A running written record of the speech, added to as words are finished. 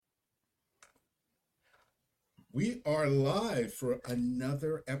We are live for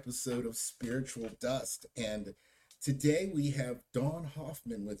another episode of Spiritual Dust. And today we have Dawn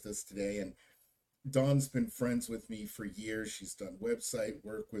Hoffman with us today. And Dawn's been friends with me for years. She's done website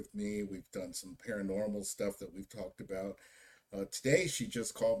work with me. We've done some paranormal stuff that we've talked about. Today she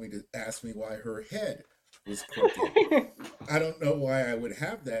just called me to ask me why her head was crooked. I don't know why I would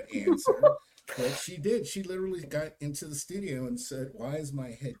have that answer, but she did. She literally got into the studio and said, "Why is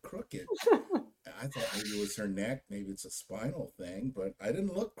my head crooked?" I thought maybe it was her neck, maybe it's a spinal thing, but I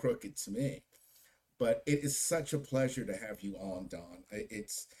didn't look crooked to me. But it is such a pleasure to have you on, Don.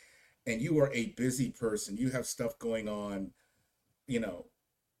 It's and you are a busy person. You have stuff going on, you know,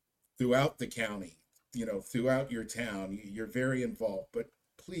 throughout the county, throughout your town. You're very involved. But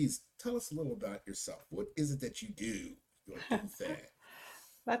please tell us a little about yourself. What is it that you do? Your do thing.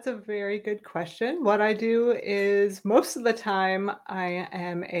 That's a very good question. What I do is most of the time I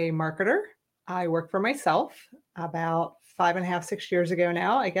am a marketer. I work for myself. About 5.5, 6 years ago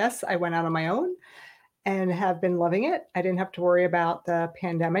now, I guess, I went out on my own and have been loving it. I didn't have to worry about the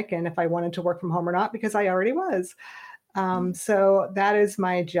pandemic and if I wanted to work from home or not because I already was. Mm. So that is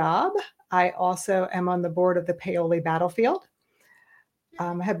my job. I also am on the board of the Paoli Battlefield.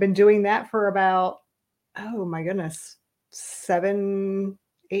 Yay. Have been doing that for about, oh my goodness, 7,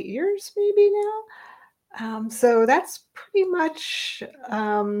 8 years maybe now. So that's pretty much,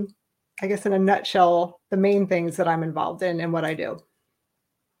 I guess, in a nutshell, the main things that I'm involved in and what I do.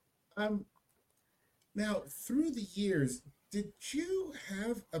 Um, Now, through the years, did you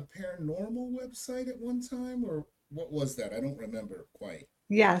have a paranormal website at one time, or what was that? I don't remember quite.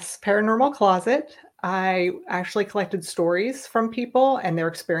 Yes, Paranormal Closet. I actually collected stories from people and their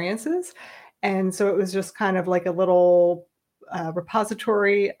experiences. And so it was just kind of like a little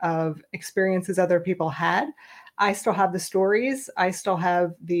repository of experiences other people had. I still have the stories. I still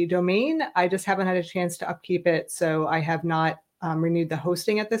have the domain. I just haven't had a chance to upkeep it. So I have not renewed the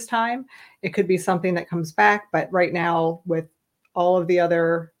hosting at this time. It could be something that comes back. But right now, with all of the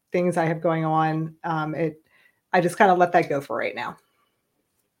other things I have going on, I just kind of let that go for right now.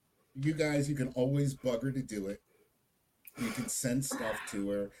 You guys, you can always bug her to do it. You can send stuff to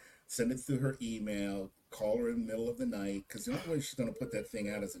her, send it through her email, call her in the middle of the night, because the only way she's going to put that thing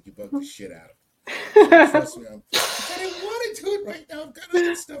out is if you bug the shit out of her. So trust me, it's like, I didn't want to do it right now. I've got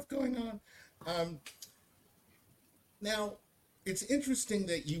other stuff going on. Um, Now, it's interesting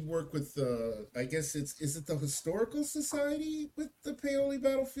that you work with the, I guess is it the Historical Society with the Paoli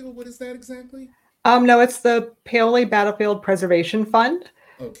Battlefield? What is that exactly? No, it's the Paoli Battlefield Preservation Fund.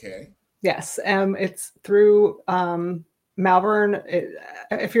 Okay. Yes, it's through Malvern.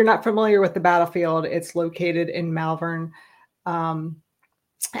 If you're not familiar with the battlefield, it's located in Malvern, um,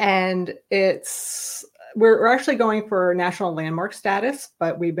 and we're actually going for national landmark status,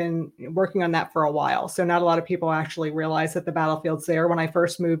 but we've been working on that for a while. So not a lot of people actually realize that the battlefield's there. When I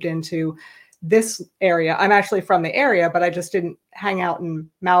first moved into this area, I'm actually from the area, but I just didn't hang out in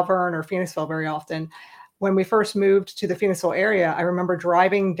Malvern or Phoenixville very often. When we first moved to the Phoenixville area, I remember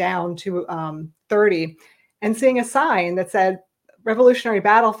driving down to 30 and seeing a sign that said Revolutionary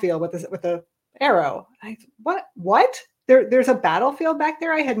Battlefield with a arrow. What? There's a battlefield back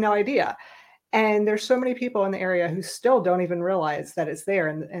there? I had no idea. And there's so many people in the area who still don't even realize that it's there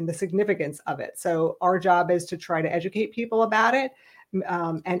and the significance of it. So our job is to try to educate people about it,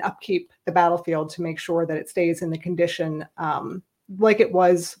 and upkeep the battlefield to make sure that it stays in the condition like it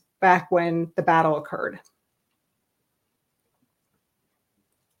was back when the battle occurred.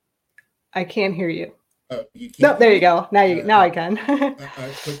 I can't hear you. You No, can't hear there you me? go. Now I can.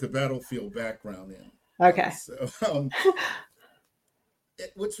 I put the battlefield background in. Okay. So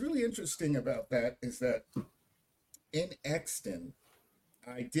what's really interesting about that is that in Exton,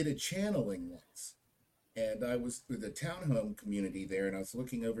 I did a channeling once, and I was with the townhome community there, and I was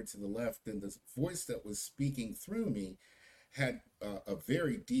looking over to the left, and this voice that was speaking through me had a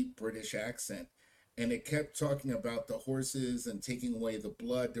very deep British accent, and it kept talking about the horses and taking away the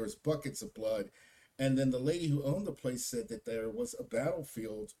blood. There was buckets of blood, and then the lady who owned the place said that there was a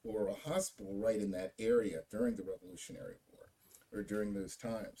battlefield or a hospital right in that area during the Revolutionary War or during those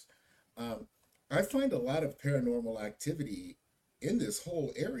times. Um, I find a lot of paranormal activity in this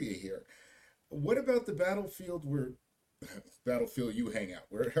whole area here. What about the battlefield where battlefield you hang out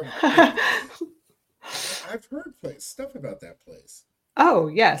wherever? I've heard stuff about that place. Oh,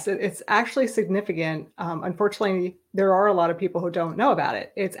 yes, it's actually significant. Unfortunately, there are a lot of people who don't know about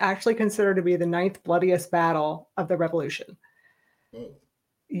it. It's actually considered to be the ninth bloodiest battle of the Revolution. Oh,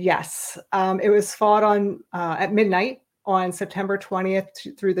 Yes, it was fought on at midnight on September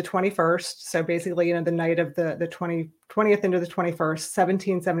 20th through the 21st. So basically, the night of the 20th into the 21st,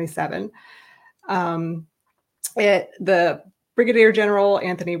 1777. Um, The Brigadier General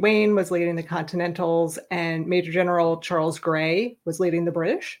Anthony Wayne was leading the Continentals, and Major General Charles Grey was leading the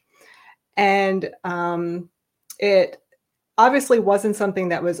British. And it obviously wasn't something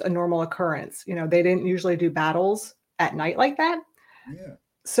that was a normal occurrence. They didn't usually do battles at night like that. Yeah.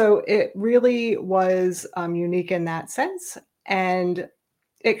 So it really was unique in that sense. And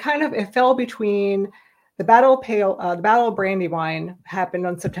it fell between the the Battle of Brandywine happened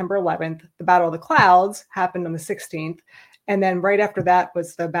on September 11th. The Battle of the Clouds happened on the 16th. And then right after that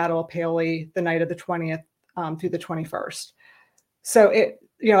was the Battle of Paoli, the night of the 20th through the 21st. So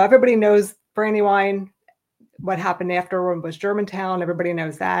everybody knows Brandywine. What happened after was Germantown. Everybody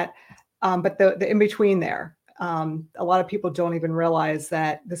knows that. But the in between there, a lot of people don't even realize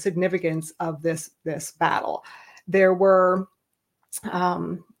that the significance of this battle. There were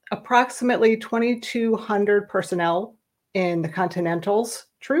approximately 2,200 personnel in the Continentals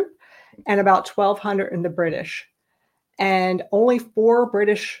troop and about 1,200 in the British. And only 4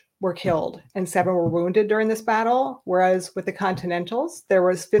 British were killed and 7 were wounded during this battle, whereas with the Continentals, there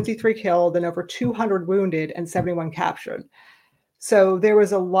was 53 killed and over 200 wounded and 71 captured. So there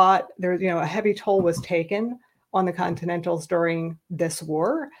was a heavy toll was taken on the Continentals during this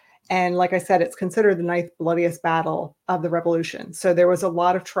war. And like I said, it's considered the 9th bloodiest battle of the Revolution. So there was a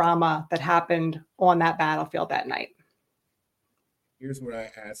lot of trauma that happened on that battlefield that night. Here's where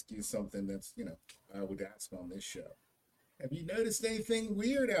I ask you something that's, I would ask on this show. Have you noticed anything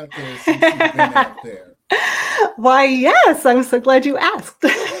weird out there since you've been out there? Why, yes. I'm so glad you asked.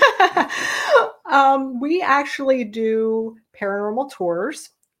 We actually do paranormal tours.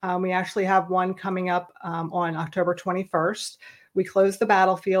 We actually have one coming up on October 21st. We close the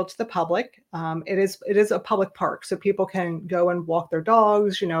battlefield to the public. It is a public park, so people can go and walk their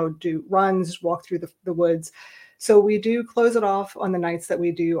dogs, do runs, walk through the woods. So we do close it off on the nights that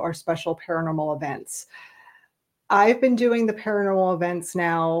we do our special paranormal events. I've been doing the paranormal events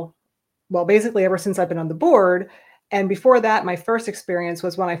now, well, basically ever since I've been on the board. And before that, my first experience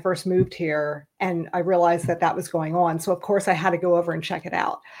was when I first moved here and I realized that was going on. So of course I had to go over and check it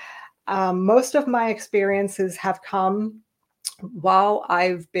out. Most of my experiences have come while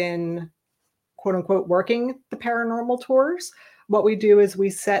I've been, quote unquote, working the paranormal tours. What we do is we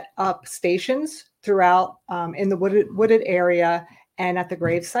set up stations throughout in the wooded area and at the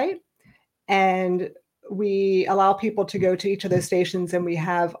gravesite. And we allow people to go to each of those stations, and we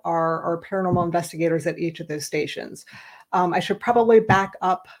have our paranormal investigators at each of those stations. I should probably back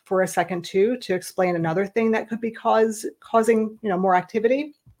up for a second too to explain another thing that could be causing more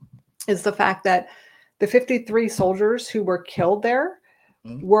activity is the fact that the 53 soldiers who were killed there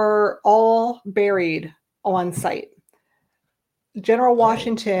were all buried on site. General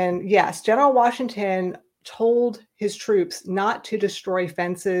Washington told his troops not to destroy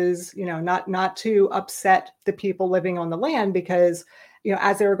fences, not to upset the people living on the land because,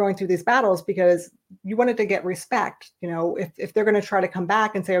 as they were going through these battles, because you wanted to get respect. If they're going to try to come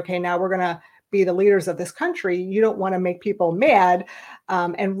back and say, okay, now we're going to be the leaders of this country, you don't want to make people mad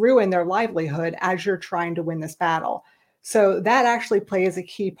and ruin their livelihood as you're trying to win this battle. So that actually plays a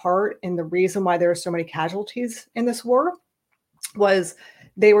key part in the reason why there are so many casualties in this war was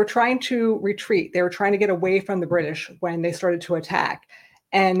they were trying to retreat. They were trying to get away from the British when they started to attack.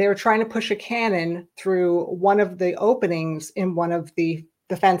 And they were trying to push a cannon through one of the openings in one of the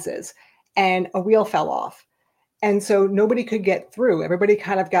fences, and a wheel fell off. And so nobody could get through. Everybody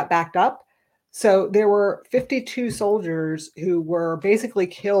kind of got backed up. So there were 52 soldiers who were basically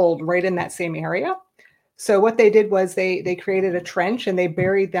killed right in that same area. So what they did was they created a trench and they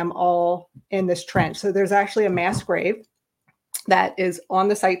buried them all in this trench. So there's actually a mass grave that is on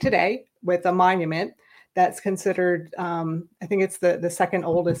the site today with a monument that's considered, I think it's the second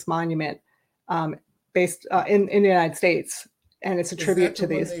oldest monument based in the United States. And it's a tribute to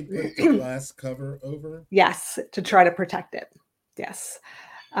these. They put the glass cover over? Yes, to try to protect it. Yes.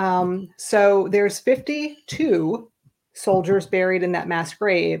 So there's 52 soldiers buried in that mass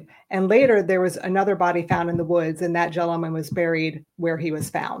grave. And later there was another body found in the woods, and that gentleman was buried where he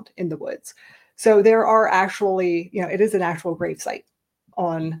was found in the woods. So there are actually, it is an actual grave site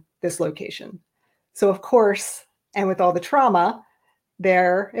on this location. So of course, and with all the trauma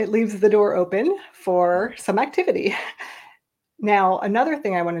there, it leaves the door open for some activity. Now, another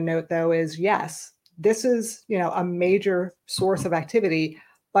thing I want to note though is, yes, this is, a major source of activity,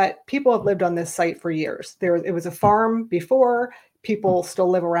 but people have lived on this site for years. It was a farm before. People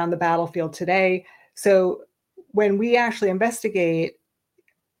still live around the battlefield today. So when we actually investigate,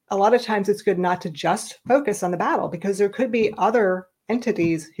 a lot of times it's good not to just focus on the battle because there could be other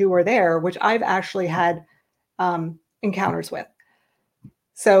entities who were there, which I've actually had encounters with.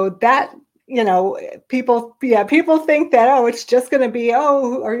 So that, people think that, oh, it's just going to be,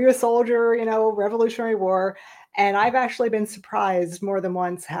 oh, are you a soldier, Revolutionary War. And I've actually been surprised more than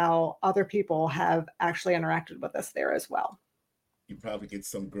once how other people have actually interacted with us there as well. You probably get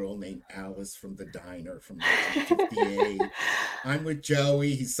some girl named Alice from the diner from 1958. I'm with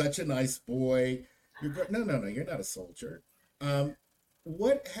Joey. He's such a nice boy. No, you're not a soldier. Um,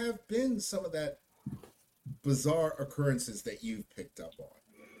 what have been some of that bizarre occurrences that you've picked up on?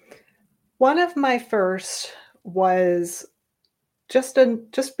 One of my first was just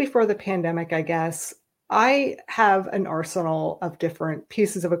before the pandemic, I guess. I have an arsenal of different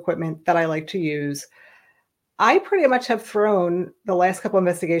pieces of equipment that I like to use. I pretty much have thrown the last couple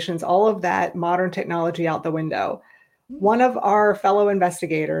investigations, all of that modern technology out the window. Hmm. One of our fellow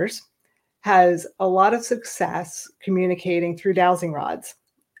investigators has a lot of success communicating through dowsing rods.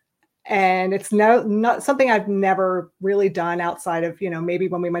 And it's not something I've never really done outside of, maybe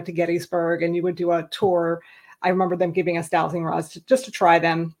when we went to Gettysburg and you would do a tour. I remember them giving us dowsing rods just to try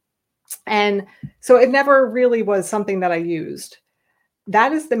them. And so it never really was something that I used.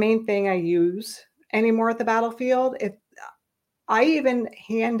 That is the main thing I use anymore at the battlefield. I even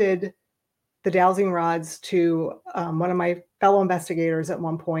handed the dowsing rods to one of my fellow investigators at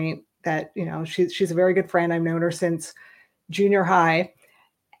one point that, she's a very good friend. I've known her since junior high.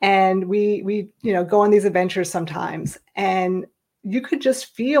 And we go on these adventures sometimes, and you could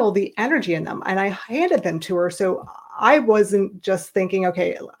just feel the energy in them. And I handed them to her. So I wasn't just thinking,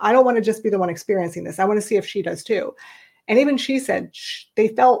 okay, I don't want to just be the one experiencing this. I want to see if she does too. And even she said they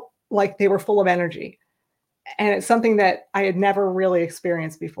felt like they were full of energy. And it's something that I had never really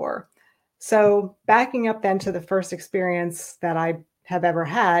experienced before. So backing up then to the first experience that I have ever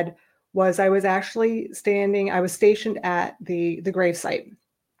had was I was stationed at the grave site.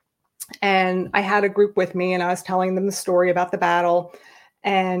 And I had a group with me, and I was telling them the story about the battle.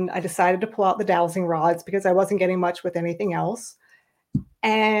 And I decided to pull out the dowsing rods because I wasn't getting much with anything else.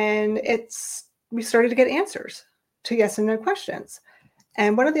 And we started to get answers to yes and no questions.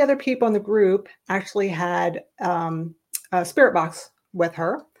 And one of the other people in the group actually had a spirit box with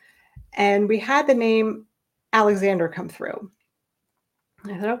her. And we had the name Alexander come through.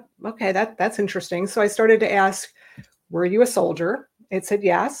 I thought, oh, okay, that's interesting. So I started to ask, were you a soldier? It said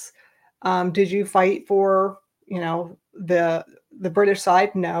yes. Did you fight for, the British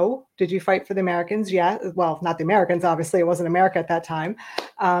side? No. Did you fight for the Americans? Yeah. Well, not the Americans. Obviously, it wasn't America at that time.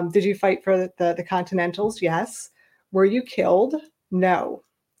 Did you fight for the Continentals? Yes. Were you killed? No.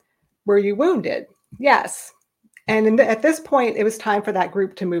 Were you wounded? Yes. And at this point, it was time for that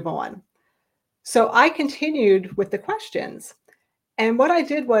group to move on. So I continued with the questions. And what I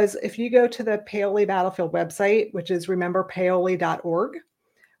did was, if you go to the Paoli Battlefield website, which is rememberpaoli.org,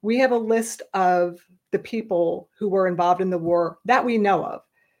 we have a list of the people who were involved in the war that we know of.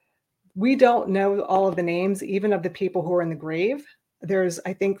 We don't know all of the names, even of the people who are in the grave. There's,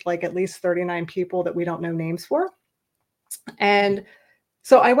 I think, like at least 39 people that we don't know names for. And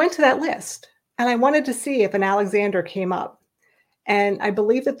so I went to that list and I wanted to see if an Alexander came up. And I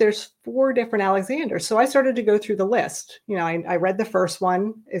believe that there's 4 different Alexanders. So I started to go through the list. I read the first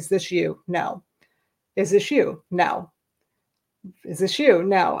one. Is this you? No. Is this you? No. Is this you?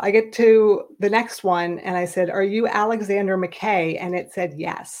 No. I get to the next one and I said, are you Alexander McKay? And it said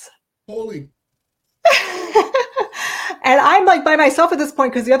yes. Holy. And I'm like by myself at this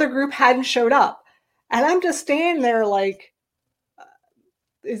point because the other group hadn't showed up. And I'm just standing there like,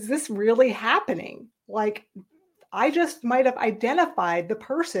 is this really happening? Like, I just might have identified the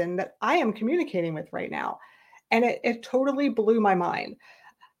person that I am communicating with right now. And it totally blew my mind.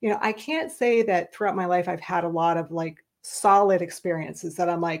 I can't say that throughout my life I've had a lot of like solid experiences that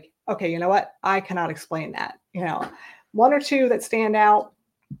I'm like, okay, you know what? I cannot explain that. 1 or 2 that stand out,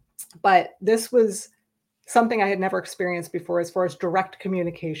 but this was something I had never experienced before as far as direct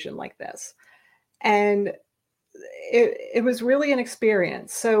communication like this. And it was really an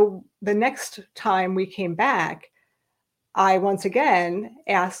experience. So the next time we came back, I once again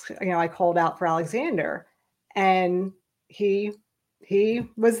asked, I called out for Alexander, and he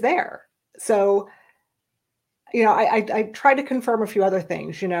was there. So, I tried to confirm a few other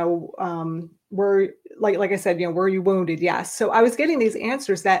things, were like I said, were you wounded? Yes. So I was getting these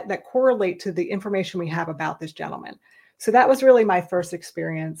answers that correlate to the information we have about this gentleman. So that was really my first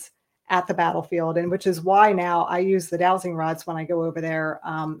experience at the battlefield, and which is why now I use the dowsing rods when I go over there.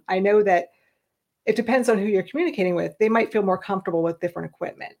 I know that it depends on who you're communicating with. They might feel more comfortable with different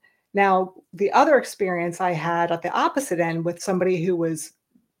equipment. Now, the other experience I had at the opposite end with somebody who was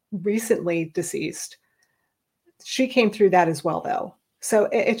recently deceased, she came through that as well, though. So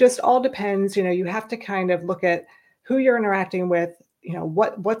it just all depends. You have to kind of look at who you're interacting with,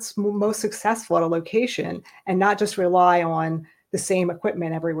 what's most successful at a location, and not just rely on the same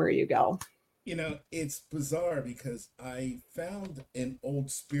equipment everywhere you go. It's bizarre because I found an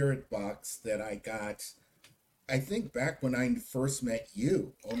old spirit box that I got, I think back when I first met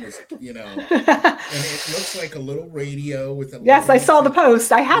you, almost, and it looks like a little radio with a Yes, little I saw the antenna.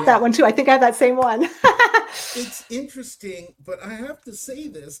 post. I have Yeah, that one too. I think I have that same one. it's interesting, but I have to say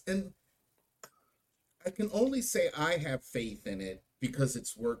this, and I can only say I have faith in it because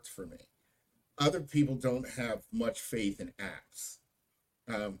it's worked for me. Other people don't have much faith in apps.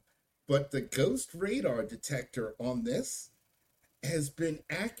 Um, but the ghost radar detector on this has been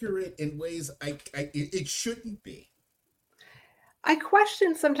accurate in ways it shouldn't be. I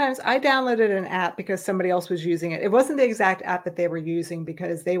question sometimes. I downloaded an app because somebody else was using it. It wasn't the exact app that they were using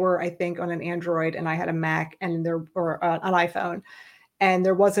because they were, I think, on an Android and I had a Mac and there or an iPhone, and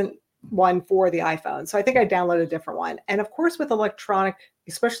there wasn't one for the iPhone. So I think I downloaded a different one. And of course, with electronic,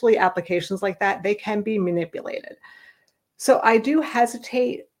 especially applications like that, they can be manipulated. So I do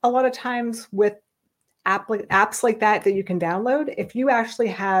hesitate a lot of times with apps like that you can download. If you actually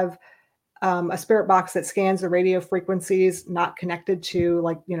have a spirit box that scans the radio frequencies not connected to,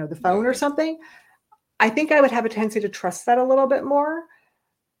 like, the phone or Yeah. something, I think I would have a tendency to trust that a little bit more.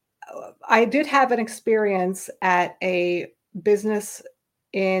 I did have an experience at a business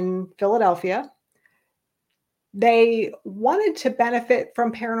in Philadelphia. They wanted to benefit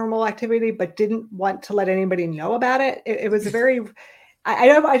from paranormal activity, but didn't want to let anybody know about it. It was a very, I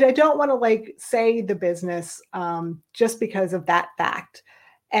don't want to like say the business just because of that fact.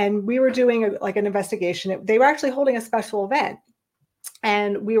 And we were doing like an investigation. They were actually holding a special event,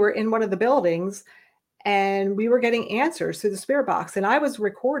 and we were in one of the buildings, and we were getting answers through the spirit box, and I was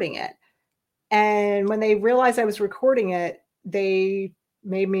recording it. And when they realized I was recording it, they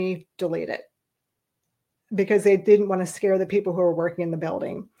made me delete it because they didn't want to scare the people who were working in the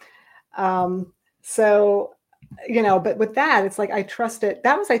building. So, but with that, it's like I trust it.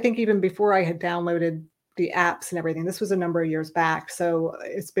 That was, I think, even before I had downloaded the apps and everything. This was a number of years back. So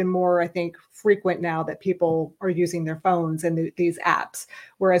it's been more, I think, frequent now that people are using their phones and these apps.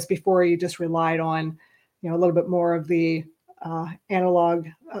 Whereas before you just relied on, a little bit more of the analog,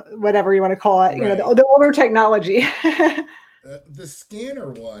 whatever you want to call it, Right. the older technology. The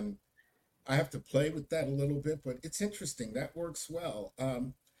scanner one, I have to play with that a little bit, but it's interesting. That works well.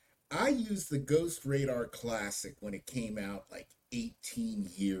 I used the Ghost Radar Classic when it came out like 18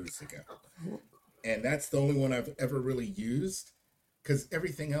 years ago. And that's the only one I've ever really used because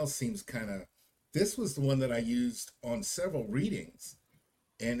everything else seems kind of. This was the one that I used on several readings,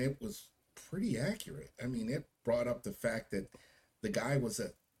 and it was pretty accurate. I mean, it brought up the fact that the guy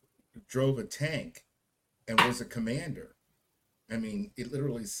drove a tank and was a commander. I mean, it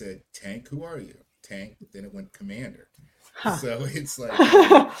literally said, "Tank, who are you?" Tank. Then it went commander. Huh. So it's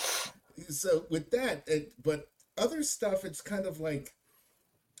like, so with that, but other stuff, it's kind of like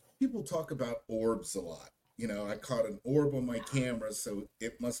people talk about orbs a lot. I caught an orb on my camera, so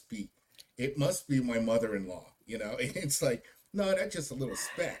it must be my mother-in-law. It's like, no, that's just a little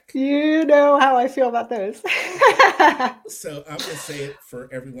speck. You know how I feel about those. So I'm gonna say it for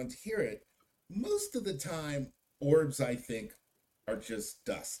everyone to hear it. Most of the time, orbs, I think, are just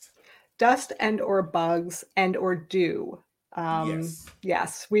dust. Dust and or bugs and or dew. Yes.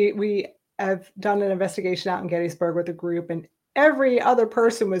 Yes, we have done an investigation out in Gettysburg with a group, and every other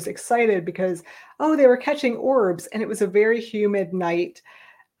person was excited because, oh, they were catching orbs, and it was a very humid night.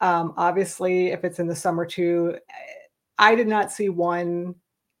 Obviously, if it's in the summer too, I did not see one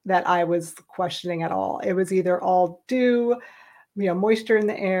that I was questioning at all. It was either all dew, moisture in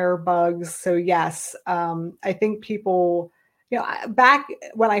the air, bugs. So yes, I think people, back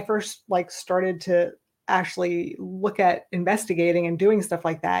when I first like started to actually look at investigating and doing stuff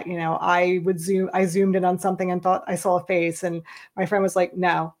like that, I zoomed in on something and thought I saw a face, and my friend was like,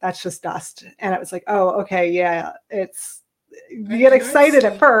 no, that's just dust. And it was like, oh, okay, yeah, you get And I've excited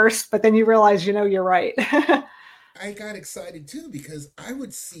at seen first, but then you realize, you're right. I got excited too because I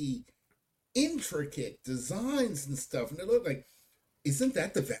would see intricate designs and stuff, and it looked like, isn't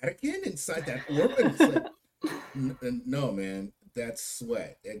that the Vatican inside that orb? And it's like, no, man, that's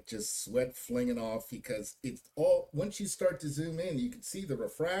sweat. It just sweat flinging off because it's all. Once you start to zoom in, you can see the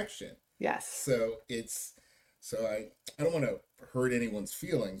refraction. Yes. So I don't want to hurt anyone's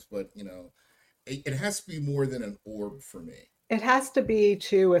feelings, but it has to be more than an orb for me. It has to be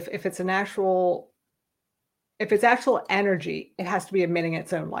too, if it's if it's actual energy, it has to be emitting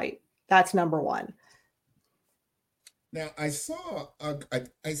its own light. That's number one. Now I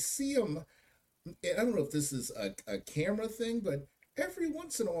see them. I don't know if this is a camera thing, but every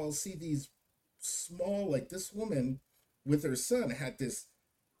once in a while I'll see these small, like this woman. with her son had this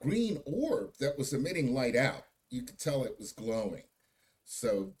green orb that was emitting light out. You could tell it was glowing.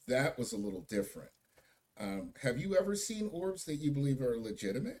 So that was a little different. Have you ever seen orbs that you believe are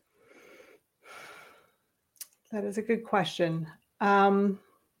legitimate? That is a good question. Um,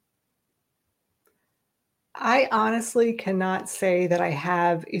 I honestly cannot say that I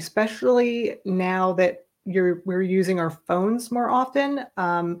have, especially now that we're using our phones more often.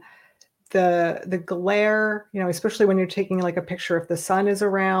 The glare, especially when you're taking like a picture if the sun is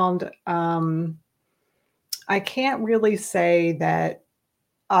around. I can't really say that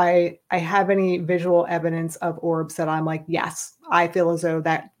I have any visual evidence of orbs that I'm like, yes, I feel as though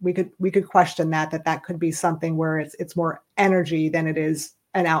that we could question that could be something where it's more energy than it is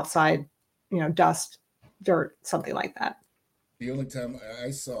an outside, dust, dirt, something like that. The only time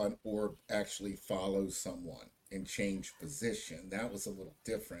I saw an orb actually follow someone and change position, that was a little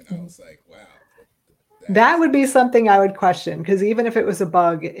different. I was like, wow, That that's would be something I would question because even if it was a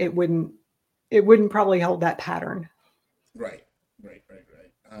bug, it wouldn't probably hold that pattern. right, right.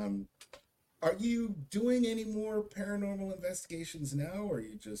 Are you doing any more paranormal investigations now, or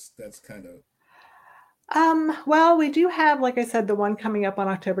you just that's kind of Well, we do have, like I said, the one coming up on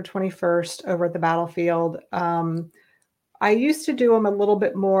October 21st over at the battlefield. I used to do them a little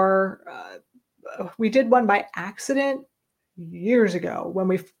bit more. We did one by accident years ago when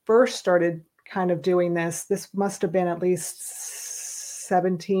we first started kind of doing this. This must have been at least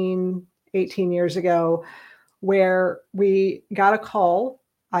 17, 18 years ago, where we got a call.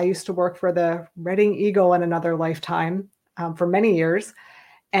 I used to work for the Reading Eagle in another lifetime for many years.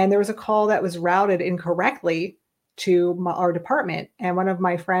 And there was a call that was routed incorrectly to our department. And one of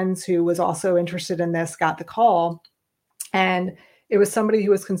my friends who was also interested in this got the call. And it was somebody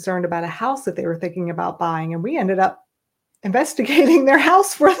who was concerned about a house that they were thinking about buying. And we ended up investigating their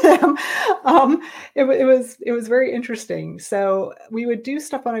house for them. Um, it was very interesting. So we would do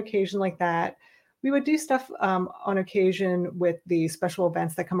stuff on occasion like that. We would do stuff on occasion with the special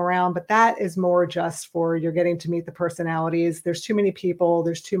events that come around, but that is more just for you're getting to meet the personalities. There's too many people.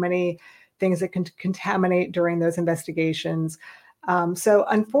 There's too many things that can contaminate during those investigations. So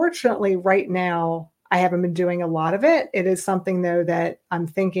unfortunately, right now, I haven't been doing a lot of it. It is something though that I'm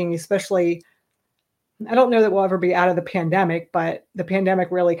thinking, especially I don't know that we'll ever be out of the pandemic, but the pandemic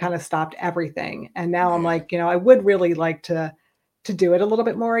really kind of stopped everything. And now I'm yeah. like, I would really like to do it a little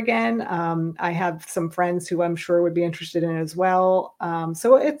bit more again. I have some friends who I'm sure would be interested in it as well.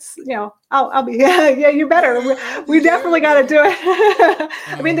 So it's, I'll be, yeah, you better. We, I'll be we there. definitely got to do it.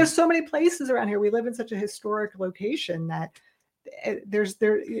 I mean, Um, there's so many places around here. We live in such a historic location that there's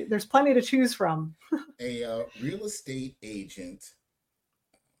plenty to choose from. a real estate agent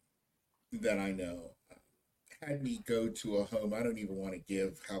that I know had me go to a home. I don't even want to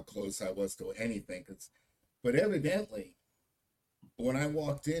give how close I was to anything, but evidently, when I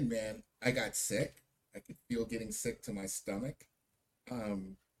walked in, man, I got sick. I could feel getting sick to my stomach.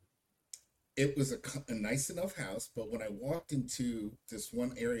 Um, it was a nice enough house, but when I walked into this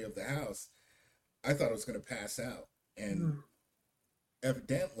one area of the house, I thought I was going to pass out, and Mm.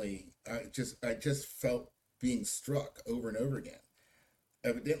 evidently, I just felt being struck over and over again.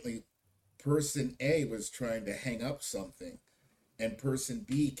 Evidently, person A was trying to hang up something, and person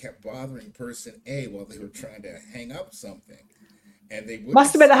B kept bothering person A while they were trying to hang up something, and they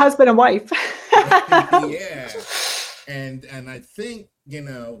Must wouldn't have been a stop. husband and wife. Yeah, and I think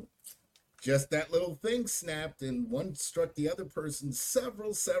just that little thing snapped, and one struck the other person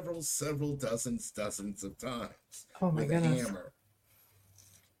several dozens of times Oh my with a goodness. hammer,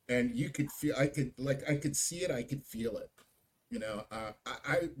 and you could feel. I could see it. I could feel it.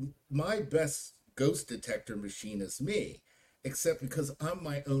 I my best ghost detector machine is me, except because I'm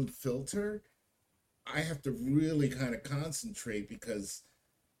my own filter. I have to really kind of concentrate because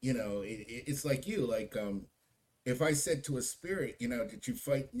it's like you like if I said to a spirit, did you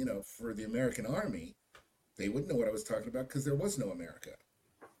fight, for the American army, they wouldn't know what I was talking about because there was no America,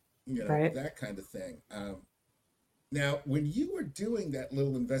 Right. that kind of thing. Now, when you were doing that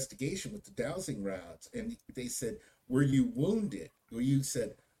little investigation with the dowsing rods, and they said, "Were you wounded?" Or you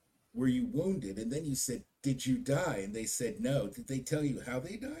said, "Were you wounded?" And then you said, "Did you die?" And they said, "No." Did they tell you how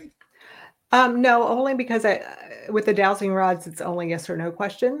they died? No, only because with the dowsing rods, it's only yes or no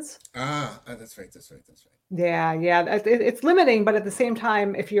questions. That's right. That's right. That's right. Yeah, yeah, it's limiting, but at the same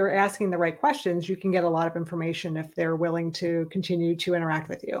time, if you're asking the right questions, you can get a lot of information if they're willing to continue to interact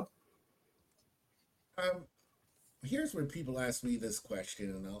with you. Um, Here's where people ask me this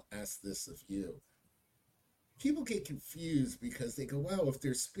question, and I'll ask this of you. People get confused because they go, "Well, if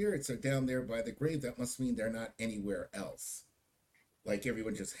their spirits are down there by the grave, that must mean they're not anywhere else. Like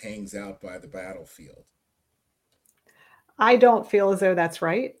everyone just hangs out by the battlefield." I don't feel as though that's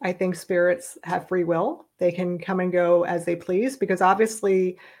right. I think spirits have free will. They can come and go as they please because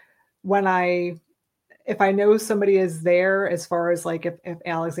obviously when I if I know somebody is there, as far as like if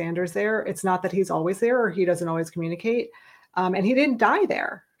Alexander's there, it's not that he's always there or he doesn't always communicate. And he didn't die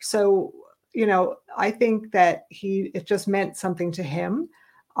there. So, I think that it just meant something to him.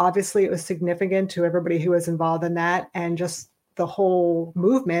 Obviously, it was significant to everybody who was involved in that and just the whole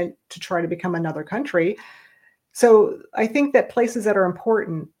movement to try to become another country. So I think that places that are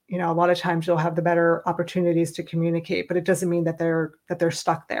important, a lot of times you'll have the better opportunities to communicate, but it doesn't mean that they're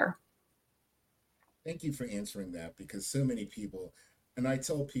stuck there. Thank you for answering that because so many people, and I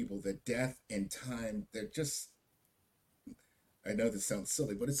tell people that death and time, they're just, I know this sounds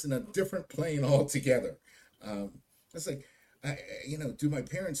silly, but it's in a different plane altogether. Um, it's like, do my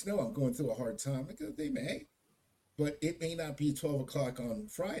parents know I'm going through a hard time? Like, they may, but it may not be 12 o'clock on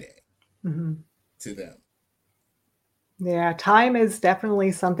Friday Mhm. to them. Yeah, time is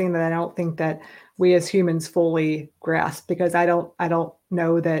definitely something that I don't think that we as humans fully grasp because I don't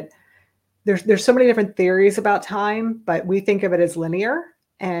know that there's so many different theories about time, but we think of it as linear,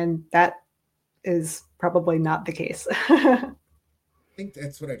 and that is probably not the case. I think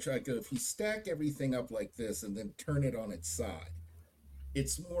that's what I try to go. If you stack everything up like this and then turn it on its side,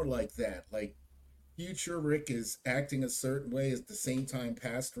 it's more like that. Like future Rick is acting a certain way at the same time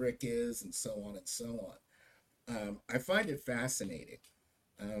past Rick is, and so on and so on. I find it fascinating.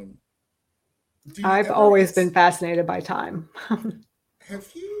 Um, do you I've ever always been fascinated by time. have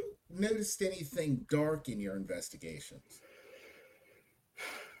you noticed anything dark in your investigations?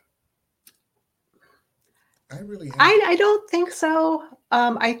 I really I haven't. I don't think so.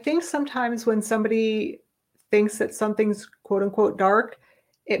 I think sometimes when somebody thinks that something's quote unquote dark,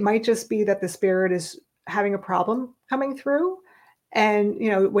 it might just be that the spirit is having a problem coming through. And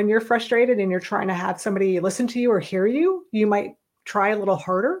when you're frustrated and you're trying to have somebody listen to you or hear you, you might try a little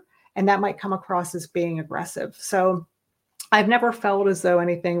harder, and that might come across as being aggressive. So I've never felt as though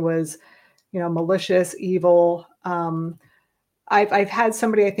anything was, malicious, evil. I've had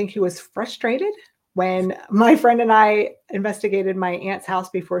somebody I think who was frustrated when my friend and I investigated my aunt's house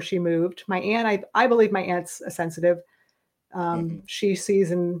before she moved. My aunt, I believe my aunt's a sensitive. Mm-hmm. She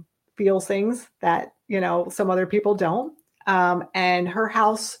sees and feels things that some other people don't. And her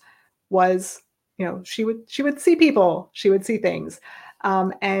house was, she would see people, she would see things,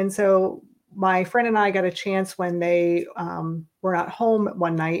 and so my friend and I got a chance when they were not home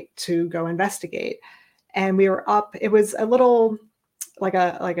one night to go investigate, and we were up. It was a little like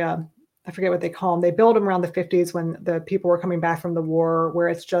a I forget what they call them. They built them around the 50s when the people were coming back from the war, where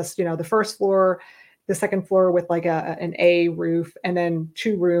it's just, the first floor, the second floor with like an A roof, and then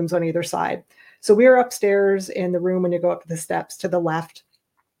two rooms on either side. So we were upstairs in the room when you go up the steps to the left.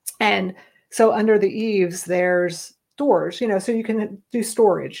 And so under the eaves, there's doors, so you can do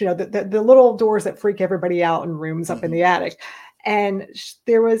storage, the little doors that freak everybody out in rooms up in Mm-hmm. the attic. And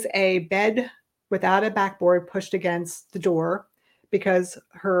there was a bed without a backboard pushed against the door because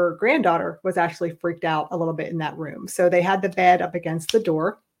her granddaughter was actually freaked out a little bit in that room. So they had the bed up against the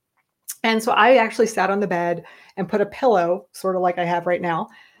door. And so I actually sat on the bed and put a pillow, sort of like I have right now,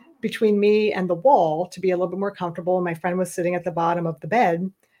 between me and the wall to be a little bit more comfortable. And my friend was sitting at the bottom of the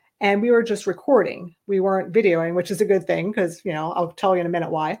bed, and we were just recording. We weren't videoing, which is a good thing because, I'll tell you in a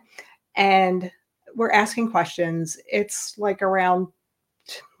minute why. And we're asking questions. It's like around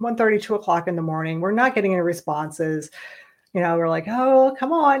 1:30, 2 o'clock in the morning. We're not getting any responses. We're like, oh,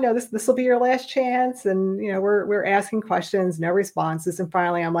 come on, no, this will be your last chance. And we're asking questions, no responses. And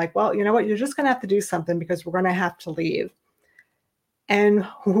finally I'm like, well, you know what, you're just gonna have to do something because we're gonna have to leave. And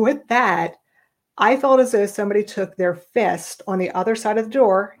with that, I felt as though somebody took their fist on the other side of the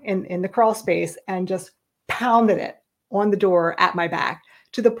door in the crawl space and just pounded it on the door at my back,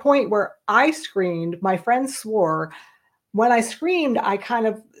 to the point where I screamed. My friend swore. When I screamed, I kind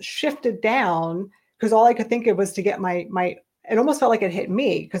of shifted down because all I could think of was to get my it almost felt like it hit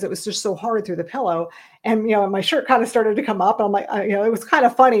me because it was just so hard through the pillow. And my shirt kind of started to come up. And I'm like, it was kind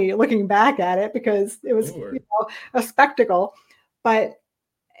of funny looking back at it because it was, Lord. a spectacle. But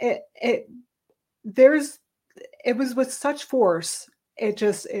it there's it was with such force, it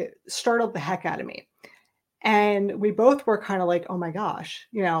startled the heck out of me. And we both were kind of like, oh my gosh,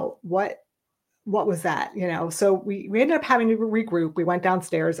 what was that? So we ended up having to regroup. We went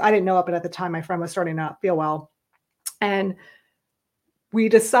downstairs. I didn't know it, but at the time my friend was starting to not feel well. And we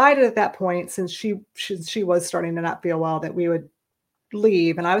decided at that point, since she was starting to not feel well, that we would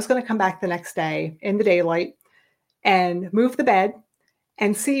leave. And I was going to come back the next day in the daylight and move the bed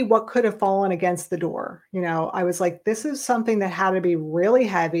and see what could have fallen against the door. I was like, this is something that had to be really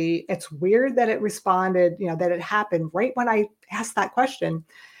heavy. It's weird that it responded, that it happened right when I asked that question.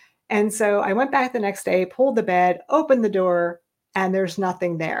 And so I went back the next day, pulled the bed, opened the door, and there's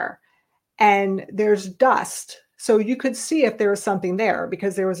nothing there. And there's dust. So you could see if there was something there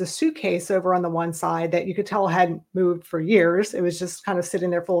because there was a suitcase over on the one side that you could tell hadn't moved for years. It was just kind of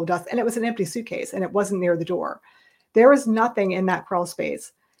sitting there full of dust. And it was an empty suitcase and it wasn't near the door. There was nothing in that crawl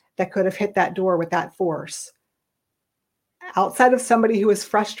space that could have hit that door with that force outside of somebody who was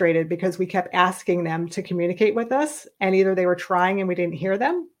frustrated because we kept asking them to communicate with us. And either they were trying and we didn't hear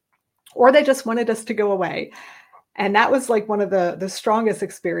them, or they just wanted us to go away. And that was like one of the strongest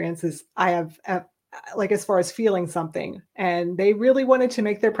experiences I have, like as far as feeling something. And they really wanted to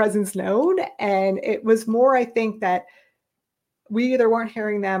make their presence known. And it was more, I think, that we either weren't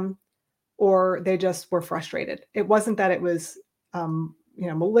hearing them or they just were frustrated. It wasn't that it was,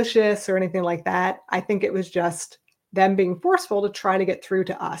 malicious or anything like that. I think it was just them being forceful to try to get through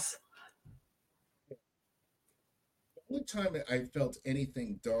to us. The only time I felt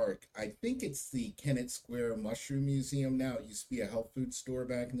anything dark, I think it's the Kennett Square Mushroom Museum now. It used to be a health food store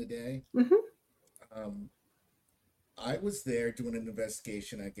back in the day. Mm-hmm. Um, I was there doing an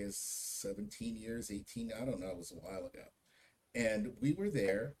investigation, I guess 17 years, 18, I don't know, it was a while ago. And we were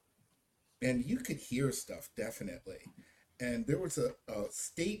there, and you could hear stuff, definitely. And there was a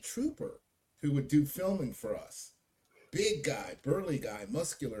state trooper who would do filming for us. Big guy, burly guy,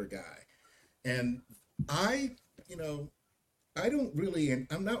 muscular guy. And I, you know, I don't really, and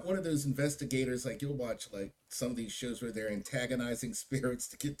I'm not one of those investigators like you'll watch like some of these shows where they're antagonizing spirits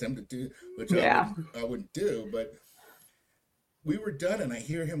to get them to do, which I Yeah. wouldn't, I wouldn't do. But we were done, and I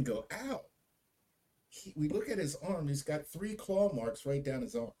hear him go, "Ow!" We look at his arm; he's got three claw marks right down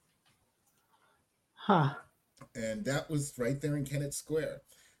his arm, Huh. and that was right there in Kennett Square.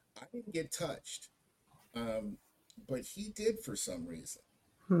 I didn't get touched, um, but he did for some reason.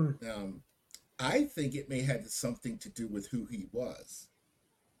 Hmm. Um, I think it may have something to do with who he was,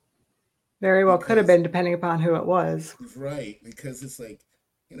 Very well could have because been, depending upon who it was. right, because it's like,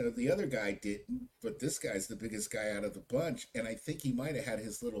 the other guy didn't, but this guy's the biggest guy out of the bunch, and I think he might have had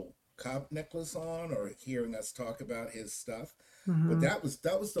his little cop necklace on, or hearing us talk about his stuff. But Mm-hmm. that was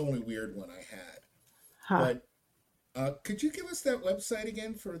the only weird one I had. Huh. But could you give us that website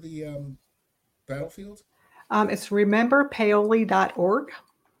again for the battlefield? It's rememberpaoli.org.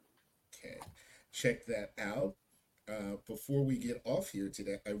 Okay, check that out. Before we get off here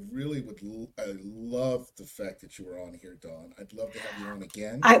today, I really I love the fact that you were on here, Dawn. I'd love to have you on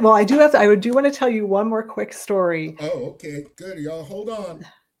again. I do want to tell you one more quick story. Oh, okay, good. Y'all hold on.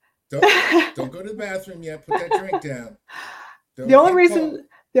 Don't go to the bathroom yet. Put that drink down. the Don't only get caught. reason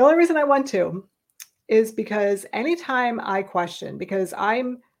the only reason I want to is because anytime I question, because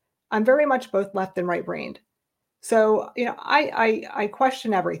I'm very much both left and right brained. So, I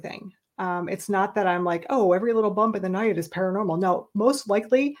question everything. It's not that I'm like, oh, every little bump in the night is paranormal. No, most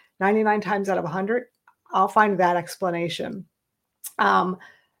likely 99 times out of 100, I'll find that explanation. Um,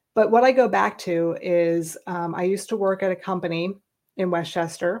 but what I go back to is I used to work at a company in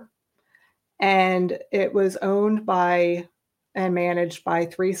Westchester, and it was owned by and managed by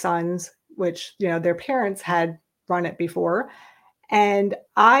three sons, which, their parents had run it before. And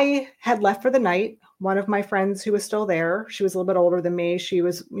I had left for the night. One of my friends who was still there, she was a little bit older than me. She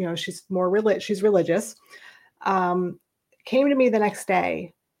was, she's religious. Um, Came to me the next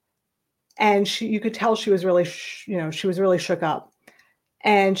day, and you could tell she was really, she was really shook up.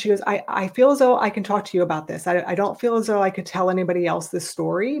 And she goes, I feel as though I can talk to you about this. I don't feel as though I could tell anybody else this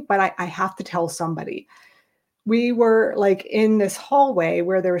story, but I have to tell somebody. We were like in this hallway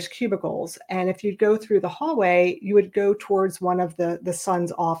where there was cubicles, and if you'd go through the hallway, you would go towards one of the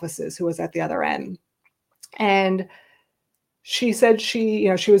son's offices, who was at the other end. And she said she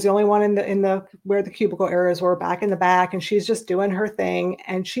was the only one in the where the cubicle areas were, back in the back, and she's just doing her thing.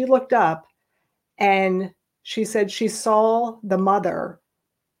 And she looked up, and she said she saw the mother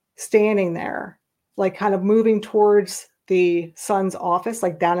standing there, like kind of moving towards the son's office,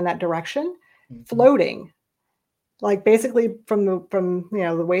 like down in that direction, Mm-hmm. floating, like basically from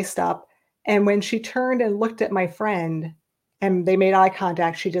the waist up. And when she turned and looked at my friend and they made eye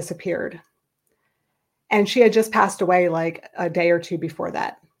contact, she disappeared. And she had just passed away like a day or two before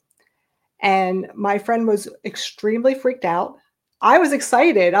that. And my friend was extremely freaked out. I was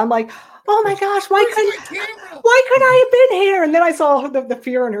excited. I'm like, oh my gosh, Where's my camera? why couldn't I have been here? And then I saw the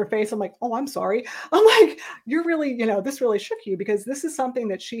fear in her face. I'm like, oh, I'm sorry. I'm like, you're really, this really shook you, because this is something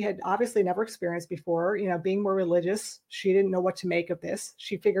that she had obviously never experienced before. Being more religious, she didn't know what to make of this.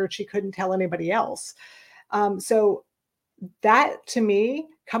 She figured she couldn't tell anybody else. So that to me,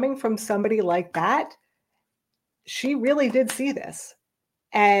 coming from somebody like that, she really did see this.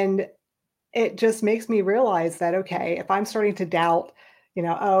 And it just makes me realize that, okay, if I'm starting to doubt,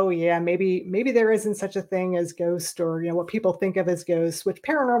 oh yeah, maybe there isn't such a thing as ghost, or what people think of as ghosts, which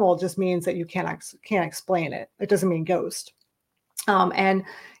paranormal just means that you can't explain it. It doesn't mean ghost. And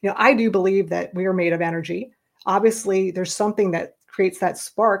I do believe that we are made of energy. Obviously, there's something that creates that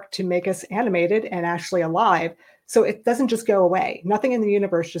spark to make us animated and actually alive. So it doesn't just go away. Nothing in the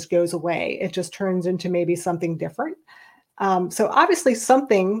universe just goes away. It just turns into maybe something different. So obviously,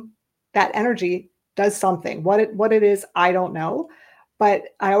 something, that energy does something. What it is, I don't know. But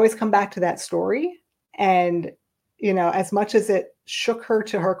I always come back to that story, and as much as it shook her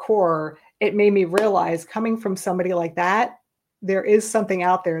to her core, it made me realize, coming from somebody like that, there is something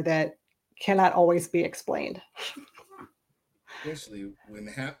out there that cannot always be explained. Especially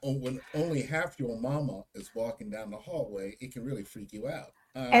when only half your mama is walking down the hallway, it can really freak you out.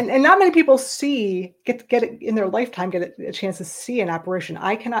 And not many people get it in their lifetime, get a chance to see an apparition.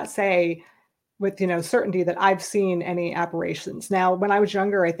 I cannot say with certainty that I've seen any apparitions. Now, when I was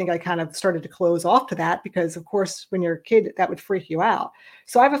younger, I think I kind of started to close off to that, because of course when you're a kid that would freak you out.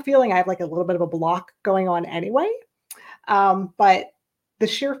 So I have a feeling I have like a little bit of a block going on anyway. But the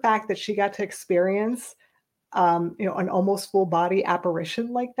sheer fact that she got to experience an almost full body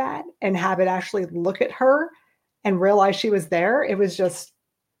apparition like that, and have it actually look at her and realize she was there, it was just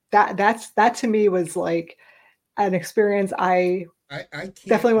that to me was like an experience I I can't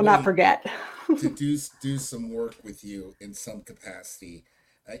definitely will not wait forget. to do some work with you in some capacity,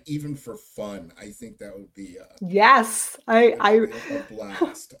 even for fun. I think that would be Yes, a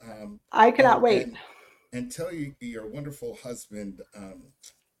blast. I And cannot wait. tell you, your wonderful husband.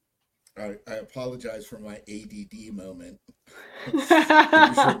 I apologize for my ADD moment. It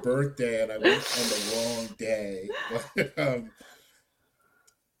was your birthday, and I went on the wrong day. But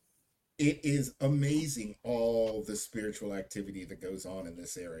it is amazing, all the spiritual activity that goes on in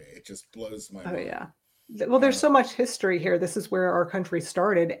this area. It just blows my Oh mind. yeah. Well, there's Uh, so much history here. This is where our country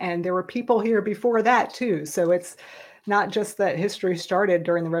started, and there were people here before that too. So it's not just that history started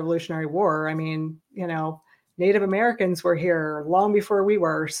during the Revolutionary War. I mean, Native Americans were here long before we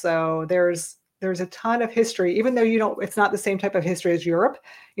were. So there's a ton of history, even though it's not the same type of history as Europe.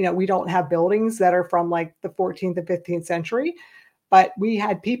 We don't have buildings that are from like the 14th and 15th century, but we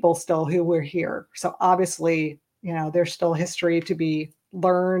had people still who were here. So obviously, there's still history to be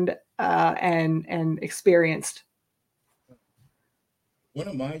learned and experienced. one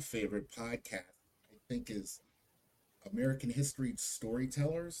of my favorite podcasts, I think, is American History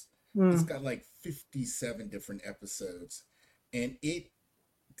Storytellers. It's Mm. got like 57 different episodes, and it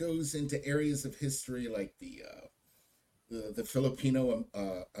goes into areas of history like the Filipino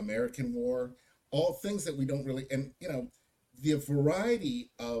American War, all things that we don't really, and the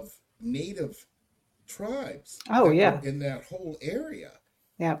variety of native tribes Oh that were yeah, in that whole area.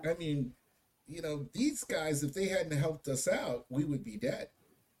 yeah, I mean, these guys, if they hadn't helped us out, we would be dead.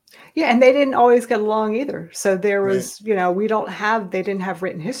 yeah. And they didn't always get along either. So there Right. was, they didn't have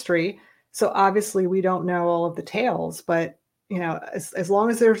written history. So obviously we don't know all of the tales. But as long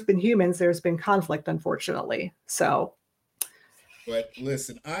as there's been humans, there's been conflict, unfortunately. So But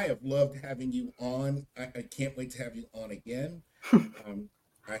listen, I have loved having you on. I can't wait to have you on again. Um,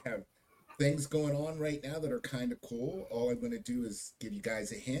 I have things going on right now that are kind of cool. All I'm going to do is give you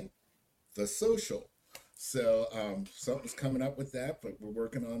guys a hint: the social. So something's coming up with that, but we're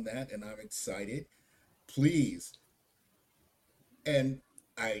working on that, and I'm excited. Please, and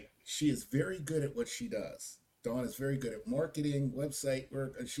she is very good at what she does. Dawn is very good at marketing, website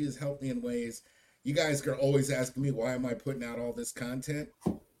work, and she has helped me in ways. You guys are always asking me, why am I putting out all this content?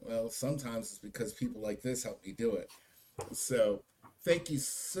 Well, sometimes it's because people like this help me do it. So thank you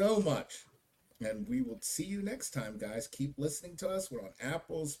so much. And we will see you next time, guys. Keep listening to us. We're on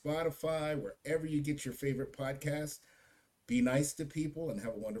Apple, Spotify, wherever you get your favorite podcast. Be nice to people and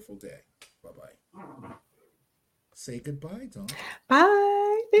have a wonderful day. Bye bye. Say goodbye, Dawn.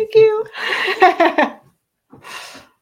 bye. Thank you.